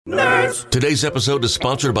Nerds! Today's episode is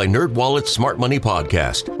sponsored by NerdWallet's Smart Money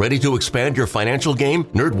Podcast. Ready to expand your financial game?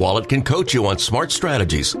 NerdWallet can coach you on smart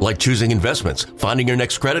strategies like choosing investments, finding your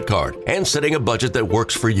next credit card, and setting a budget that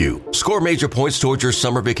works for you. Score major points towards your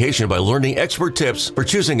summer vacation by learning expert tips for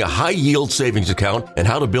choosing a high-yield savings account and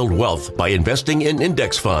how to build wealth by investing in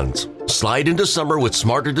index funds. Slide into summer with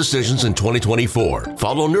smarter decisions in 2024.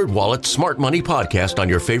 Follow NerdWallet's Smart Money Podcast on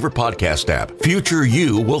your favorite podcast app. Future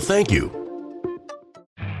you will thank you.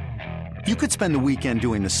 You could spend the weekend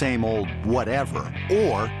doing the same old whatever,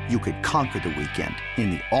 or you could conquer the weekend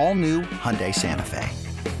in the all-new Hyundai Santa Fe.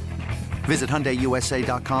 Visit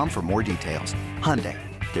HyundaiUSA.com for more details. Hyundai,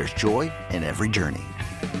 there's joy in every journey.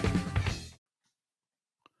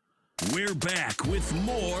 We're back with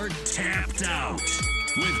more Tapped Out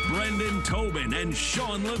with Brendan Tobin and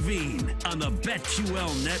Sean Levine on the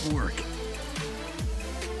BetQL Network.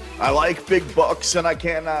 I like big bucks, and I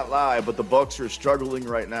cannot lie, but the Bucks are struggling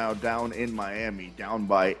right now down in Miami, down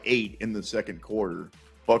by 8 in the second quarter.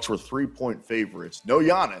 Bucks were 3-point favorites. No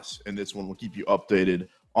Giannis, and this one will keep you updated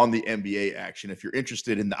on the NBA action. If you're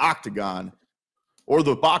interested in the octagon or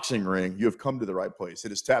the boxing ring, you have come to the right place.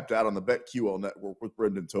 It is Tapped Out on the BetQL Network with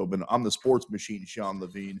Brendan Tobin. I'm the sports machine, Sean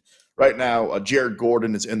Levine. Right now, Jared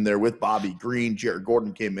Gordon is in there with Bobby Green. Jared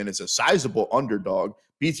Gordon came in as a sizable underdog.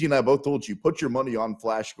 BT and I both told you, put your money on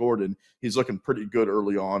Flash Gordon. He's looking pretty good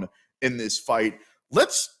early on in this fight.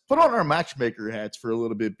 Let's put on our matchmaker hats for a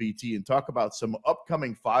little bit, BT, and talk about some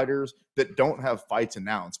upcoming fighters that don't have fights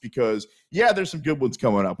announced because, yeah, there's some good ones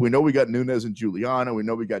coming up. We know we got Nunes and Juliana. We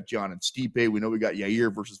know we got John and Stipe. We know we got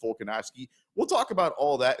Yair versus Volkanovski. We'll talk about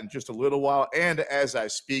all that in just a little while. And as I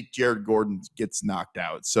speak, Jared Gordon gets knocked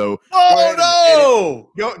out. So go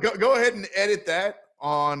ahead and edit that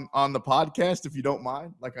on the podcast if you don't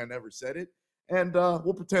mind, like I never said it. And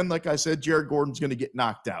we'll pretend like I said Jared Gordon's going to get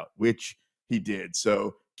knocked out, which he did.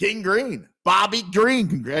 So King Green, Bobby Green,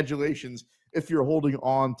 congratulations if you're holding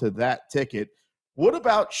on to that ticket. What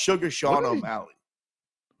about Sugar Sean O'Malley?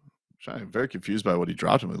 I'm very confused by what he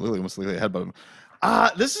dropped him. Literally almost like they headbutt him.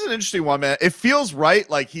 This is an interesting one, man. It feels right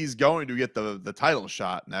like he's going to get the title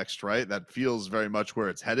shot next, right? That feels very much where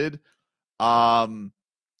it's headed.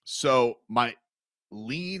 So my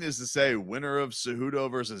lean is to say winner of Cejudo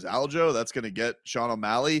versus Aljo. That's going to get Sean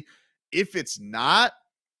O'Malley. If it's not,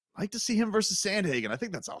 I'd like to see him versus Sandhagen. I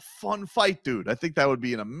think that's a fun fight, dude. I think that would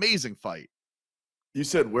be an amazing fight. You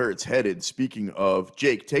said where it's headed. Speaking of,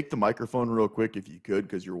 Jake, take the microphone real quick if you could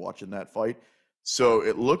because you're watching that fight. So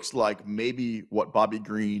it looks like maybe what Bobby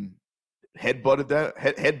Green headbutted that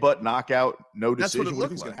headbutt knockout, no decision. What do you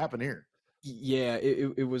think's going to happen here? Yeah,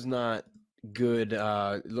 it was not good.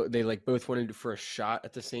 They both went in for a shot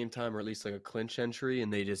at the same time, or at least like a clinch entry,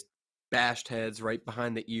 and they just bashed heads right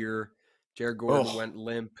behind the ear. Jared Gordon went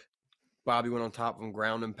limp. Bobby went on top of him,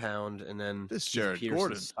 ground and pound, and then this Jared Peterson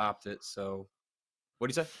Gordon stopped it. So, what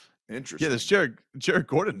do you say? Interesting. Yeah, this Jared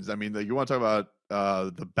Gordon. I mean, you want to talk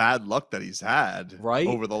about the bad luck that he's had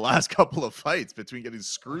over the last couple of fights between getting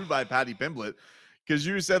screwed by Paddy Pimblett. Because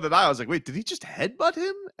you said that I was like, wait, did he just headbutt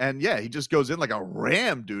him? And yeah, he just goes in like a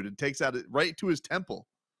ram, dude, and takes out it right to his temple.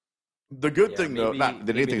 The good thing, though, not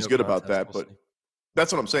that anything's good about that, but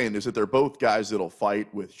that's what I'm saying is that they're both guys that'll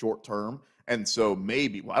fight with short term. And so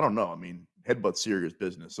maybe, I don't know. I mean, headbutt's serious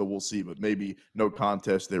business, so we'll see. But maybe no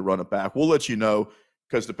contest, they run it back. We'll let you know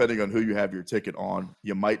because depending on who you have your ticket on,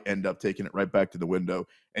 you might end up taking it right back to the window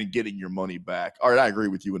and getting your money back. All right, I agree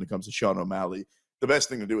with you when it comes to Sean O'Malley. The best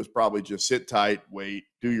thing to do is probably just sit tight, wait,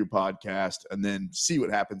 do your podcast, and then see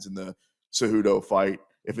what happens in the Cejudo fight.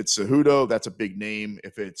 If it's Cejudo, that's a big name.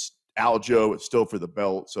 If it's Aljo, it's still for the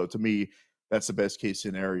belt. So to me, that's the best case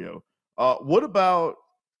scenario. What about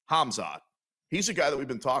Hamzat? He's a guy that we've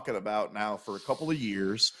been talking about now for a couple of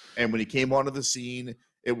years. And when he came onto the scene,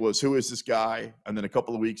 it was, who is this guy? And then a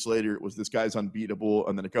couple of weeks later, it was, this guy's unbeatable.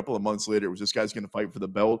 And then a couple of months later, it was, this guy's going to fight for the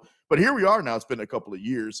belt. But here we are now. It's been a couple of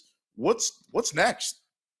years. What's next?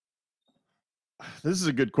 This is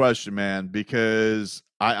a good question, man, because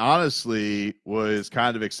I honestly was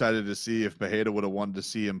kind of excited to see if Pereira would have wanted to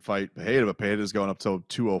see him fight Pereira, but Pereira's going up to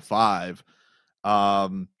 205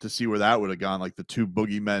 to see where that would have gone, like the two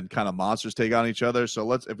boogeymen kind of monsters take on each other. So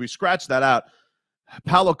if we scratch that out,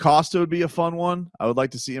 Paulo Costa would be a fun one. I would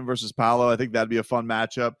like to see him versus Paulo. I think that'd be a fun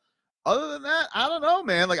matchup. Other than that, I don't know,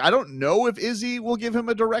 man. Like, I don't know if Izzy will give him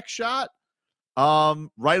a direct shot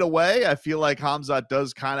right away. I feel like Hamzat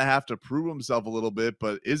does kind of have to prove himself a little bit,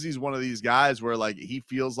 but Izzy's one of these guys where like he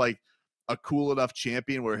feels like a cool enough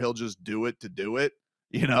champion where he'll just do it to do it,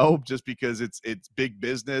 you know, just because it's big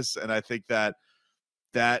business. And I think that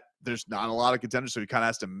there's not a lot of contenders, so he kind of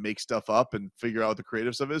has to make stuff up and figure out what the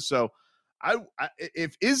creative stuff is. So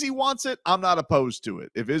if Izzy wants it, I'm not opposed to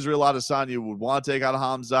it. If Israel Adesanya would want to take out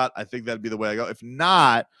Hamzat, I think that'd be the way I go. If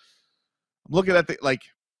not, I'm looking at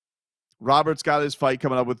Robert's got his fight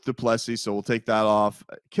coming up with Duplessis, so we'll take that off.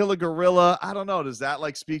 Kill a Gorilla, I don't know. Does that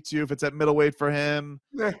speak to you if it's at middleweight for him?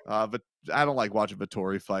 But I don't like watching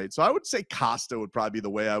Vettori fight. So I would say Costa would probably be the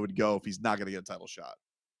way I would go if he's not going to get a title shot.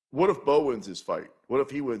 What if Bo wins his fight? What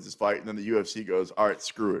if he wins his fight and then the UFC goes, all right,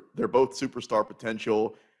 screw it. They're both superstar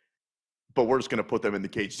potential, but we're just going to put them in the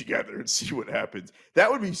cage together and see what happens.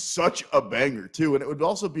 That would be such a banger, too. And it would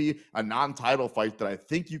also be a non-title fight that I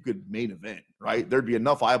think you could main event, right? There'd be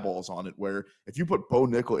enough eyeballs on it where if you put Bo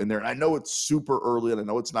Nickel in there, and I know it's super early and I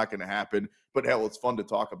know it's not going to happen, but hell, it's fun to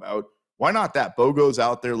talk about. Why not that? Bo goes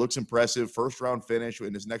out there, looks impressive, first-round finish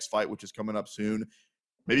in his next fight, which is coming up soon.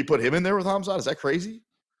 Maybe put him in there with Hamzat? Is that crazy?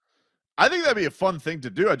 I think that'd be a fun thing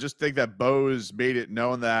to do. I just think that Bo's made it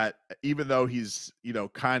known that even though he's,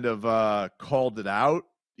 kind of called it out,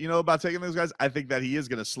 about taking those guys, I think that he is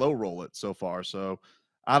going to slow roll it so far. So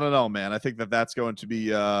I don't know, man. I think that that's going to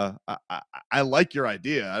be I like your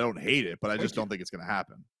idea. I don't hate it, but I just don't think it's going to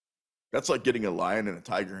happen. That's like getting a lion and a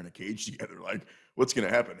tiger in a cage together. Like, what's going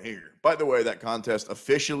to happen here? By the way, that contest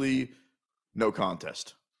officially no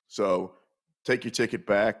contest. So take your ticket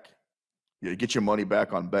back. Yeah, get your money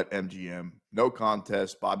back on BetMGM. No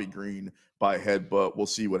contest. Bobby Green by headbutt. We'll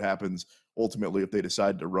see what happens ultimately if they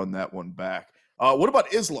decide to run that one back. What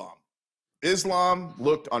about Islam? Islam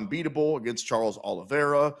looked unbeatable against Charles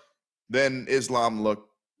Oliveira. Then Islam looked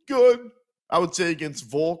good, I would say, against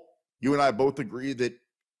Volk. You and I both agree that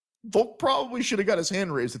Volk probably should have got his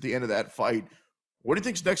hand raised at the end of that fight. What do you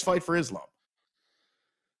think's next fight for Islam?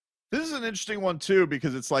 This is an interesting one, too,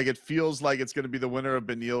 because it feels like it's going to be the winner of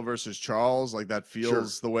Beneil versus Charles. Like, that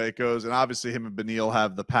feels the way it goes. And obviously, him and Beneil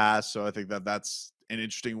have the pass, so I think that that's an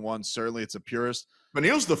interesting one. Certainly, it's a purist.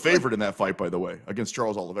 Beneil's the favorite in that fight, by the way, against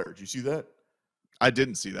Charles Oliveira. Did you see that? I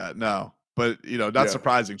didn't see that, no. But, not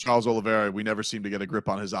surprising. Charles Oliveira, we never seem to get a grip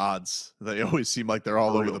on his odds. They always seem like they're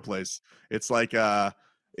all over the place. It's like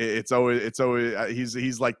it's always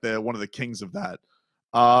he's like one of the kings of that.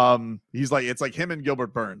 It's like him and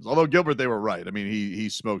Gilbert Burns. Although Gilbert, they were right. I mean, he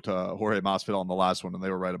smoked Jorge Masvidal on the last one, and they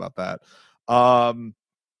were right about that. I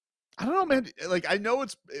don't know, man. Like, I know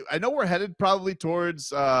we're headed probably towards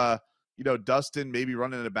Dustin maybe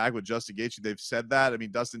running in the back with Justin Gaethje. They've said that. I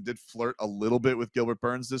mean, Dustin did flirt a little bit with Gilbert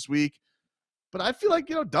Burns this week, but I feel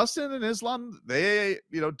like Dustin and Islam,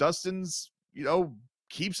 Dustin's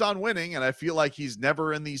keeps on winning, and I feel like he's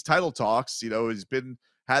never in these title talks. He's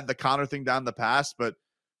had the Conor thing down the past, but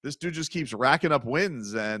this dude just keeps racking up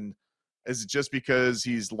wins. And is it just because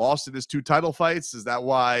he's lost in his 2 title fights? Is that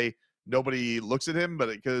why nobody looks at him? But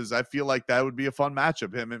because I feel like that would be a fun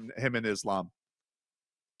matchup, him and Islam.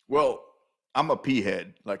 Well, I'm a pea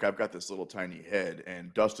head. Like, I've got this little tiny head,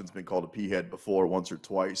 and Dustin's been called a pea head before, once or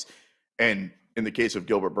twice. And in the case of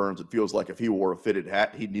Gilbert Burns, it feels like if he wore a fitted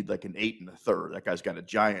hat, he'd need like an 8 1/3. That guy's got a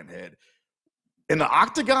giant head. In the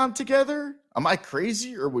octagon together, am I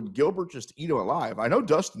crazy, or would Gilbert just eat him alive? I know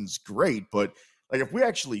Dustin's great, but like, if we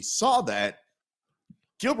actually saw that,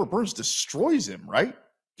 Gilbert Burns destroys him, right?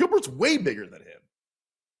 Gilbert's way bigger than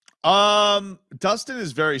him. Dustin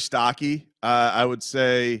is very stocky. I would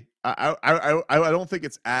say I don't think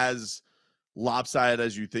it's as lopsided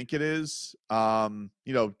as you think it is.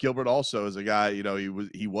 Gilbert also is a guy,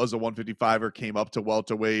 he was a 155er, came up to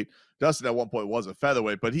welterweight. Dustin at one point was a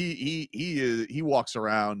featherweight, but he walks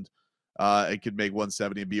around and could make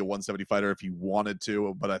 170 and be a 170 fighter if he wanted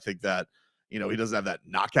to. But I think that, he doesn't have that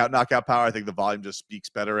knockout power. I think the volume just speaks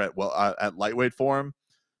better at lightweight for him.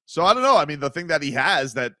 So I don't know. I mean, the thing that he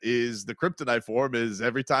has that is the kryptonite for him is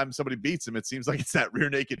every time somebody beats him, it seems like it's that rear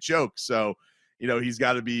naked choke. So, he's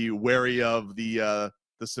got to be wary of the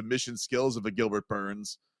submission skills of a Gilbert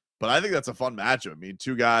Burns. But I think that's a fun matchup. I mean,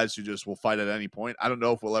 2 guys who just will fight at any point. I don't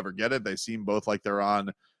know if we'll ever get it. They seem both like they're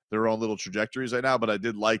on their own little trajectories right now. But I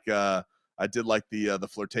did like the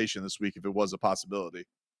flirtation this week if it was a possibility.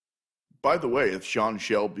 By the way, if Sean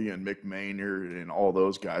Shelby and Mick Maynard and all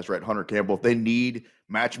those guys, right, Hunter Campbell, if they need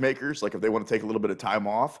matchmakers, like if they want to take a little bit of time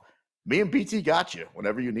off, me and BT got you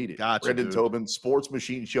whenever you need it. Gotcha, Brendan dude. Tobin, Sports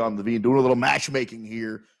Machine, Sean Levine, doing a little matchmaking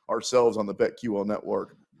here ourselves on the BetQL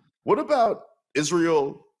network. What about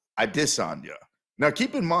Israel Adesanya? Now,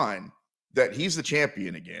 keep in mind that he's the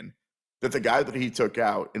champion again, that the guy that he took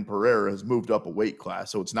out in Pereira has moved up a weight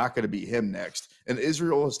class, so it's not going to be him next. And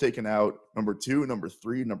Israel has taken out number 2, number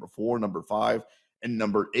 3, number 4, number 5, and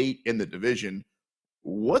number 8 in the division.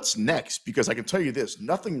 What's next? Because I can tell you this,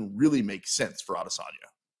 nothing really makes sense for Adesanya.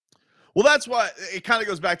 Well, that's why it kind of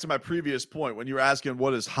goes back to my previous point. When you were asking,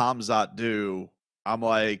 what does Hamzat do? I'm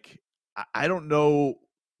like, I don't know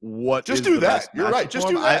what. Just do that. You're right. Just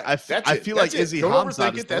do that. I feel like Izzy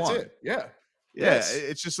Hamzat is the one. That's it. Yeah. Yeah. Yes.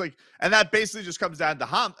 It's just like, and that basically just comes down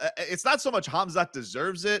to it's not so much Hamzat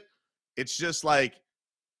deserves it. It's just like,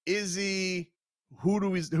 Izzy, who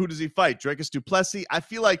does he fight? Dricus du Plessis? I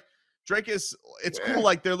feel like Dricus, it's cool.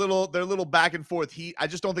 Like their little back and forth heat. I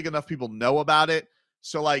just don't think enough people know about it.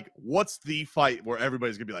 So like, what's the fight where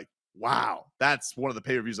everybody's going to be like, wow, that's one of the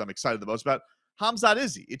pay-per-views I'm excited the most about? Hamzat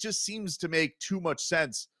Izzy. It just seems to make too much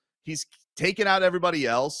sense. He's taken out everybody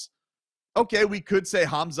else. Okay, we could say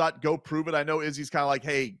Hamzat, go prove it. I know Izzy's kind of like,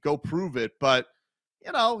 hey, go prove it, but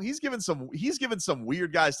you know, he's given some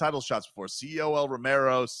weird guys title shots before. COL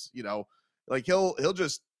Romero's, you know, like he'll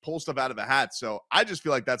just pull stuff out of a hat. So I just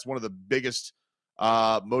feel like that's one of the biggest,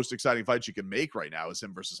 most exciting fights you can make right now is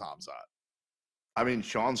him versus Hamzat. I mean,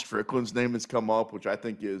 Sean Strickland's name has come up, which I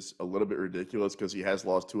think is a little bit ridiculous because he has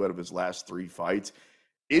lost 2 out of his last 3 fights.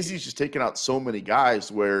 Izzy's just taken out so many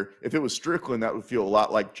guys where if it was Strickland, that would feel a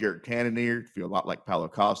lot like Jared Cannonier, feel a lot like Paulo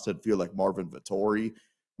Costa, it'd feel like Marvin Vettori.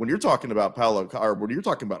 When you're talking about when you're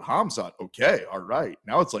talking about Hamzat, okay, all right.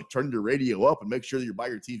 Now it's like turn your radio up and make sure that you're by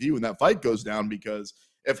your TV when that fight goes down, because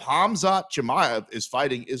if Hamzat Chimaev is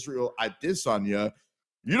fighting Israel Adesanya,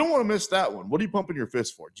 you don't want to miss that one. What are you pumping your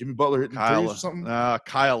fist for? Jimmy Butler hitting threes or something?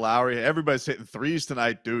 Kyle Lowry. Everybody's hitting threes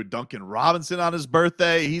tonight, dude. Duncan Robinson on his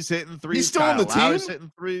birthday. He's hitting threes. He's still on the team?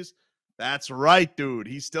 Hitting threes. That's right, dude.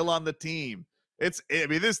 He's still on the team.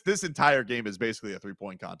 This entire game is basically a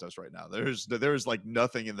 3-point contest right now. There's like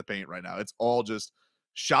nothing in the paint right now. It's all just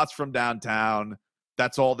shots from downtown.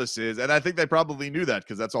 That's all this is. And I think they probably knew that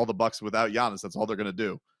because that's all the Bucks without Giannis. That's all they're going to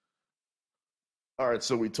do. All right,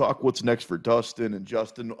 so we talk what's next for Dustin and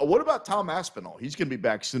Justin. What about Tom Aspinall? He's going to be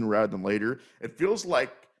back sooner rather than later. It feels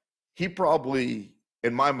like he probably,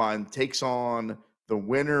 in my mind, takes on the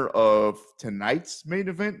winner of tonight's main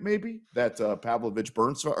event, maybe that Pavlovich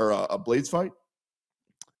Burns or a Blades fight.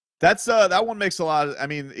 That's that one makes a lot of, I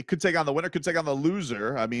mean, it could take on the winner, could take on the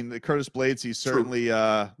loser. I mean, Curtis Blades, he's certainly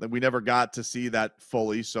that we never got to see that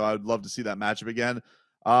fully, so I'd love to see that matchup again.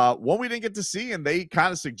 One we didn't get to see, and they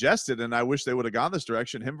kind of suggested, and I wish they would have gone this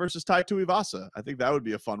direction, him versus Tai Tuivasa. I think that would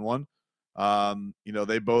be a fun one. You know,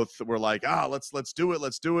 they both were like, let's do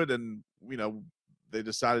it. And, you know, they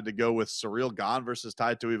decided to go with Ciryl Gane versus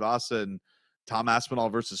Tai Tuivasa and Tom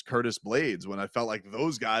Aspinall versus Curtis Blades, when I felt like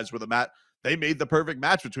those guys were they made the perfect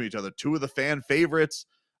match between each other. 2 of the fan favorites.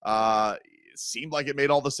 It seemed like it made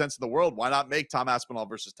all the sense in the world. Why not make Tom Aspinall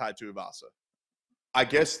versus Tai Tuivasa? I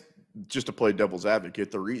guess just to play devil's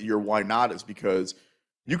advocate, your why not is because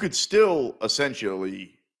you could still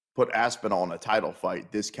essentially put Aspinall in a title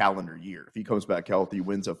fight this calendar year. If he comes back healthy,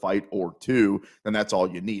 wins a fight or 2, then that's all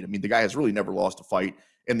you need. I mean, the guy has really never lost a fight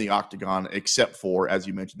in the octagon except for, as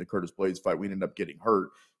you mentioned, the Curtis Blades fight. We ended up getting hurt.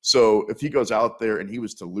 So if he goes out there and he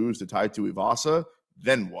was to lose to Tai Tuivasa,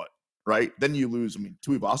 then what? Right? Then you lose. I mean,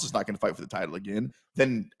 Tuivasa's not going to fight for the title again.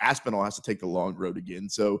 Then Aspinall has to take the long road again.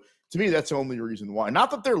 So to me, that's the only reason why. Not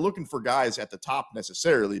that they're looking for guys at the top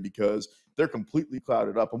necessarily, because they're completely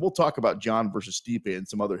clouded up. And we'll talk about John versus Stipe and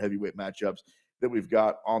some other heavyweight matchups that we've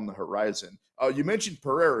got on the horizon. You mentioned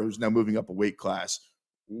Pereira, who's now moving up a weight class.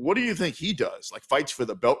 What do you think he does? Like, fights for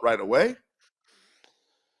the belt right away?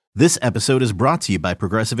 This episode is brought to you by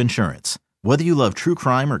Progressive Insurance. Whether you love true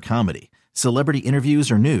crime or comedy, celebrity interviews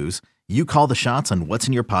or news, you call the shots on what's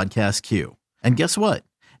in your podcast queue. And guess what?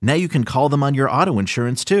 Now you can call them on your auto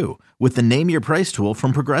insurance too with the Name Your Price tool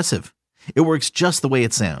from Progressive. It works just the way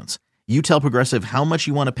it sounds. You tell Progressive how much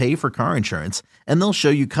you want to pay for car insurance, and they'll show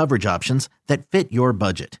you coverage options that fit your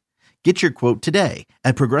budget. Get your quote today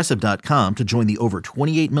at Progressive.com to join the over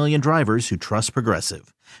 28 million drivers who trust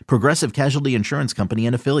Progressive. Progressive Casualty Insurance Company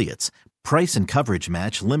and Affiliates. Price and coverage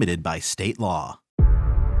match limited by state law.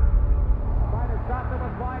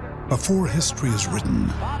 Before history is written,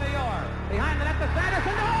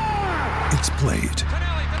 it's played.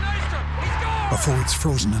 Before it's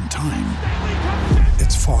frozen in time,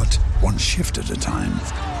 it's fought one shift at a time.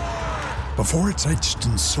 Before it's etched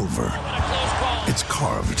in silver, it's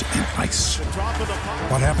carved in ice.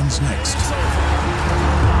 What happens next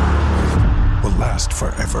will last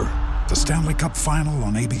forever. The Stanley Cup Final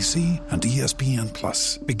on ABC and ESPN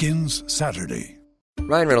Plus begins Saturday.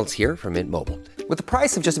 Ryan Reynolds here from Mint Mobile. With the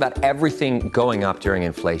price of just about everything going up during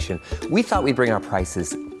inflation, we thought we'd bring our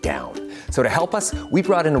prices down. So to help us, we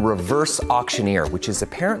brought in a reverse auctioneer, which is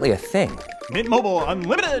apparently a thing. Mint Mobile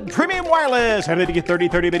Unlimited Premium Wireless. How to get 30,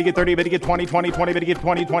 30, bit to get 30, bit to get 20, 20, 20, bit to get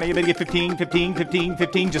 20, 20, bit to get 15, 15, 15,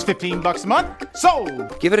 15, just $15 a month?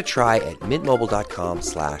 Sold! Give it a try at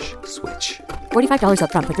mintmobile.com/switch. $45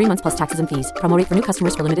 up front for 3 months plus taxes and fees. Promo rate for new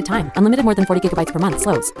customers for limited time. Unlimited more than 40 gigabytes per month.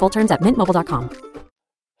 Slows full terms at mintmobile.com.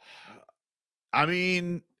 I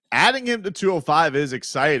mean, adding him to 205 is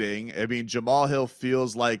exciting. I mean, Jamal Hill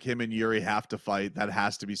feels like him and Yuri have to fight. That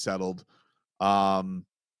has to be settled.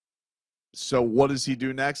 So what does he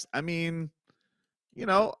do next? I mean, you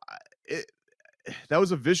know, that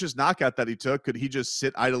was a vicious knockout that he took. Could he just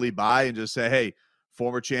sit idly by and just say, hey,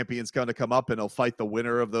 former champion's going to come up and he'll fight the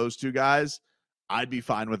winner of those two guys? I'd be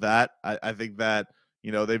fine with that. I think that,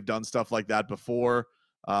 you know, they've done stuff like that before.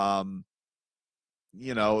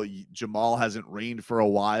 You know, Jamal hasn't reigned for a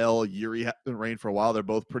while. Yuri hasn't reigned for a while. They're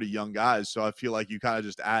both pretty young guys. So I feel like you kind of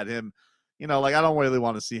just add him. You know, like I don't really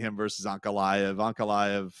want to see him versus Ankalaev.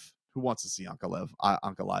 Ankalaev, who wants to see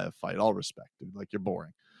Ankalaev fight? All respect, dude. Like, you're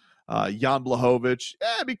boring. Jan Blachowicz,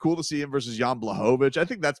 it'd be cool to see him versus Jan Blachowicz. I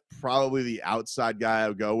think that's probably the outside guy I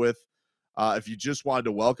would go with. If you just wanted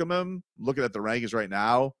to welcome him, looking at the rankings right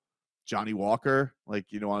now, Johnny Walker, like,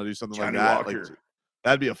 you don't want to do something like that. Like,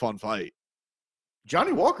 that'd be a fun fight.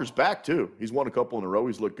 Johnny Walker's back too. He's won a couple in a row.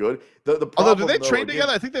 He's looked good. The problem, although, do they train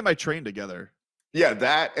together? I think they might train together. Yeah,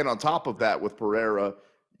 that, and on top of that, with Pereira,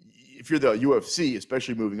 if you're the UFC,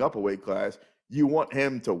 especially moving up a weight class, you want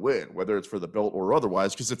him to win, whether it's for the belt or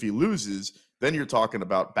otherwise. Because if he loses, then you're talking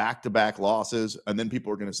about back-to-back losses, and then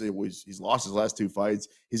people are going to say, well, he's lost his last two fights.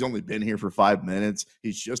 He's only been here for 5 minutes.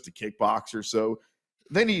 He's just a kickboxer. So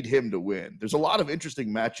they need him to win. There's a lot of interesting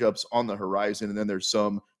matchups on the horizon, and then there's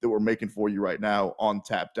some that we're making for you right now on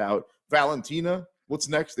Tapped Out. Valentina, what's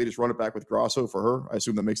next? They just run it back with Grasso for her. I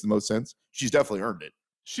assume that makes the most sense. She's definitely earned it.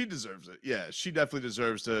 She deserves it. Yeah, she definitely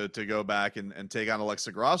deserves to go back and take on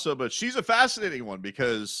Alexa Grasso. But she's a fascinating one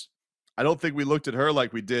because I don't think we looked at her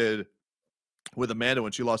like we did with Amanda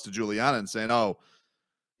when she lost to Juliana and saying, oh,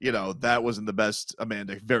 you know, that wasn't the best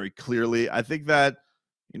Amanda very clearly. I think that,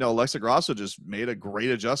 you know, Alexa Grasso just made a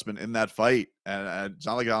great adjustment in that fight. And it's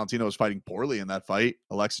not like Valentina was fighting poorly in that fight.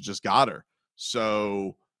 Alexa just got her.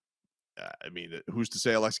 So, I mean, who's to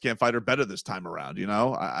say Alexa can't fight her better this time around? You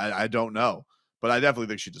know, I don't know. But I definitely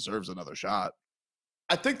think she deserves another shot.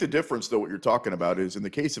 I think the difference, though, what you're talking about is in the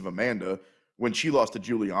case of Amanda, when she lost to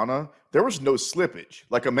Juliana, there was no slippage.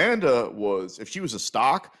 Like, Amanda was, if she was a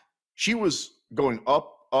stock, she was going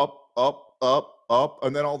up, up, up, up, up,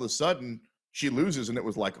 and then all of a sudden she loses, and it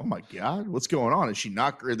was like, oh my God, what's going on? Is she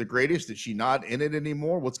not the greatest? Is she not in it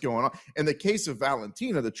anymore? What's going on? In the case of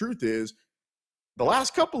Valentina, the truth is, the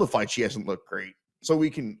last couple of fights, she hasn't looked great. So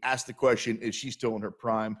we can ask the question, is she still in her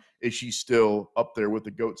prime? Is she still up there with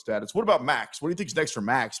the GOAT status? What about Max? What do you think is next for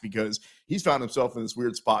Max? Because he's found himself in this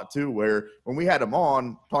weird spot too, where when we had him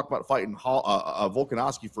on, talk about fighting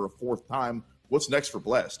Volkanovski for a fourth time, what's next for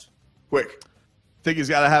Blessed? Quick. I think he's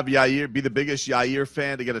got to have Yair, be the biggest Yair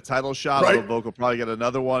fan to get a title shot. Right. Volk will probably get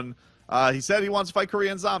another one. He said he wants to fight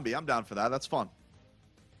Korean Zombie. I'm down for that. That's fun.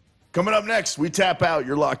 Coming up next, we tap out.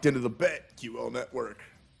 You're locked into the BetQL Network.